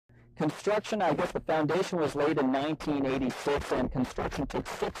Construction, I guess the foundation was laid in 1986, and construction took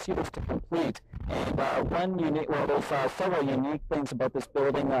 6 years to complete. And there's several unique things about this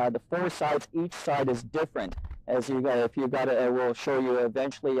building. The 4 sides, each side is different. As we'll show you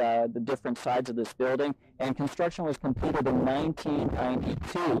eventually the different sides of this building. And construction was completed in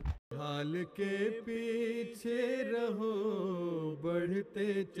 1992. हाल के पीछे रहो बढ़ते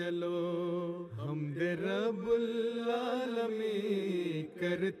चलो हमदे रब्बुल आलमीन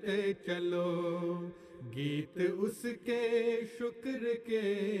करते चलो गीत उसके शुक्र के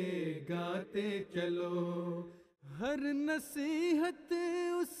गाते चलो हर नसीहत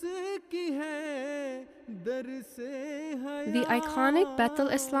उसकी है दर से हया. The iconic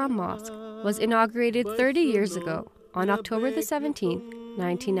Baitul Islam Mosque was inaugurated 30 years ago on October the 17th,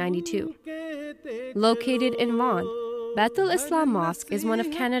 1992. Located in Vaughan, Baitul Islam Mosque is one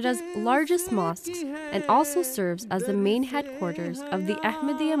of Canada's largest mosques and also serves as the main headquarters of the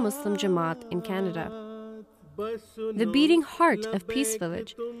Ahmadiyya Muslim Jamaat in Canada. The beating heart of Peace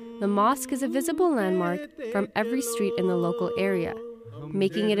Village, the mosque is a visible landmark from every street in the local area,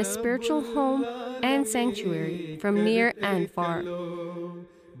 making it a spiritual home and sanctuary from near and far.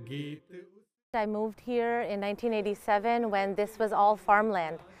 I moved here in 1987 when this was all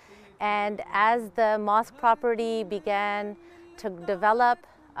farmland. And as the mosque property began to develop,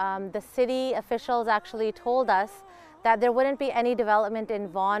 the city officials actually told us that there wouldn't be any development in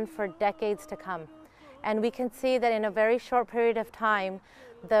Vaughan for decades to come. And we can see that in a very short period of time,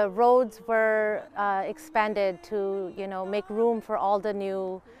 the roads were expanded to, make room for all the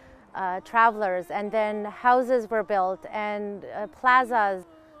new travelers. And then houses were built and plazas.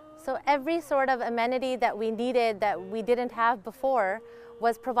 So every sort of amenity that we needed that we didn't have before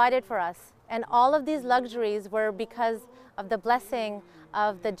was provided for us. And all of these luxuries were because of the blessing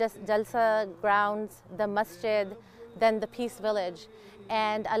of the Jalsa grounds, the masjid, then the Peace Village.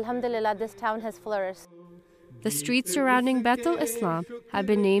 And alhamdulillah, this town has flourished. The streets surrounding Baitul Islam have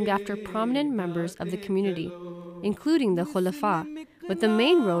been named after prominent members of the community, including the Khulafa, with the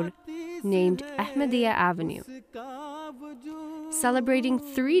main road named Ahmadiyya Avenue. Celebrating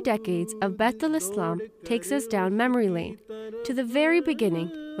 3 decades of Baitul Islam takes us down memory lane to the very beginning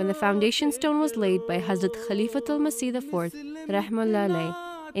when the foundation stone was laid by Hazrat Khalifatul Masih IV Rahmatullah alayh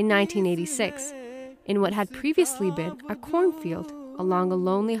in 1986 in what had previously been a cornfield along a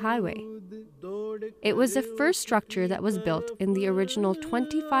lonely highway. It was the first structure that was built in the original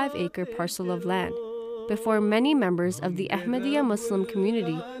 25-acre parcel of land before many members of the Ahmadiyya Muslim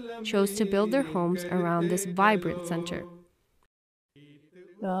community chose to build their homes around this vibrant center.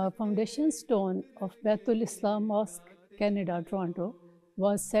 The foundation stone of Baitul Islam Mosque, Canada, Toronto,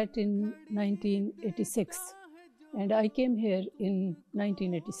 was set in 1986, and I came here in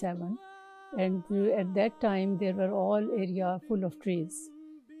 1987, and at that time there were all area full of trees.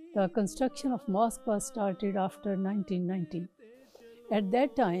 The construction of mosque was started after 1990. At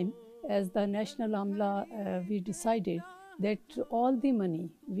that time, as the National Amla, we decided that all the money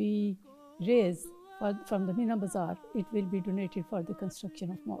we raise from the Mina Bazaar, it will be donated for the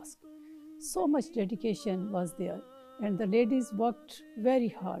construction of mosque. So much dedication was there, and the ladies worked very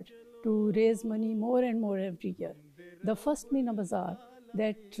hard to raise money more and more every year. The first Mina Bazaar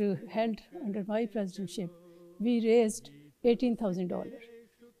that held under my presidency, we raised $18,000.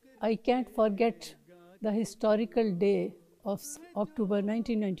 I can't forget the historical day of October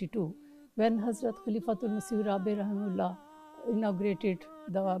 1992 when Hazrat Khalifatul Masih Rahmatullah inaugurated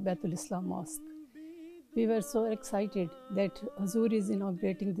the Baitul Islam Mosque. We were so excited that Hazur is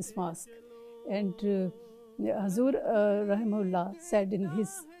inaugurating this mosque, and Hazur Rahimahullah said in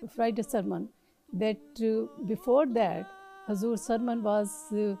his Friday sermon that before that Hazur's sermon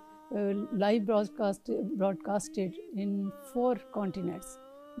was live broadcasted in 4 continents.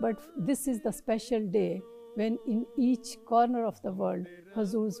 But this is the special day when in each corner of the world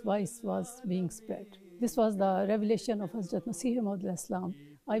Hazur's voice was being spread. This was the revelation of Hazrat Masih Maud Islam.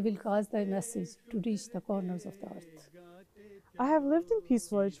 I will cause thy message to reach the corners of the earth. I have lived in Peace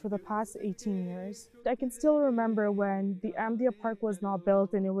Village for the past 18 years. I can still remember when the Ahmadiyya Park was not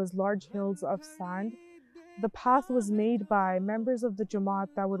built and it was large hills of sand. The path was made by members of the Jamaat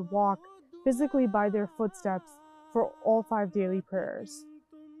that would walk physically by their footsteps for all 5 daily prayers.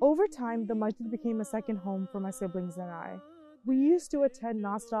 Over time, the masjid became a second home for my siblings and I. We used to attend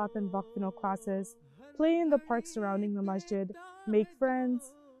Nasrat and Waqfino classes, play in the park surrounding the masjid, make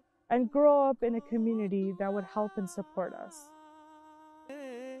friends, and grow up in a community that would help and support us.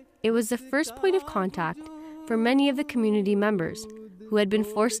 It was the first point of contact for many of the community members who had been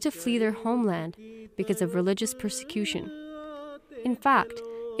forced to flee their homeland because of religious persecution. In fact,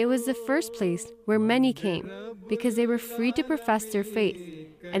 it was the first place where many came because they were free to profess their faith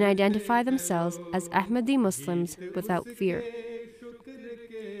and identify themselves as Ahmadi Muslims without fear.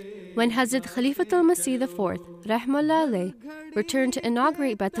 When Hazrat Khalifatul Masih IV, Rahmullah alayh, returned to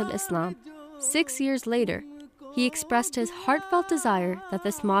inaugurate Baitul Islam 6 years later, he expressed his heartfelt desire that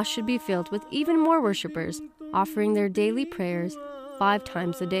this mosque should be filled with even more worshippers, offering their daily prayers 5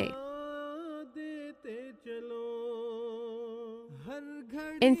 times a day.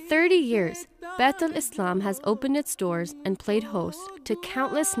 In 30 years, Baitul Islam has opened its doors and played host to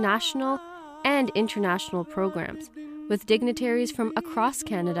countless national and international programs, with dignitaries from across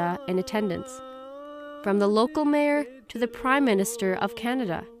Canada in attendance. From the local mayor to the Prime Minister of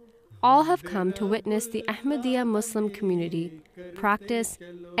Canada, all have come to witness the Ahmadiyya Muslim community practice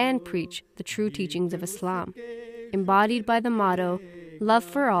and preach the true teachings of Islam, embodied by the motto, "Love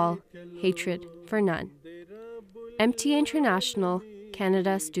for all, hatred for none." MTA International,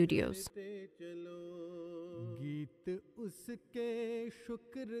 Canada Studios. उसके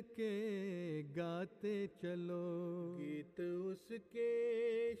शुक्र के गाते चलो, गीत उसके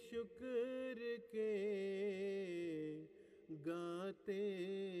शुक्र के गाते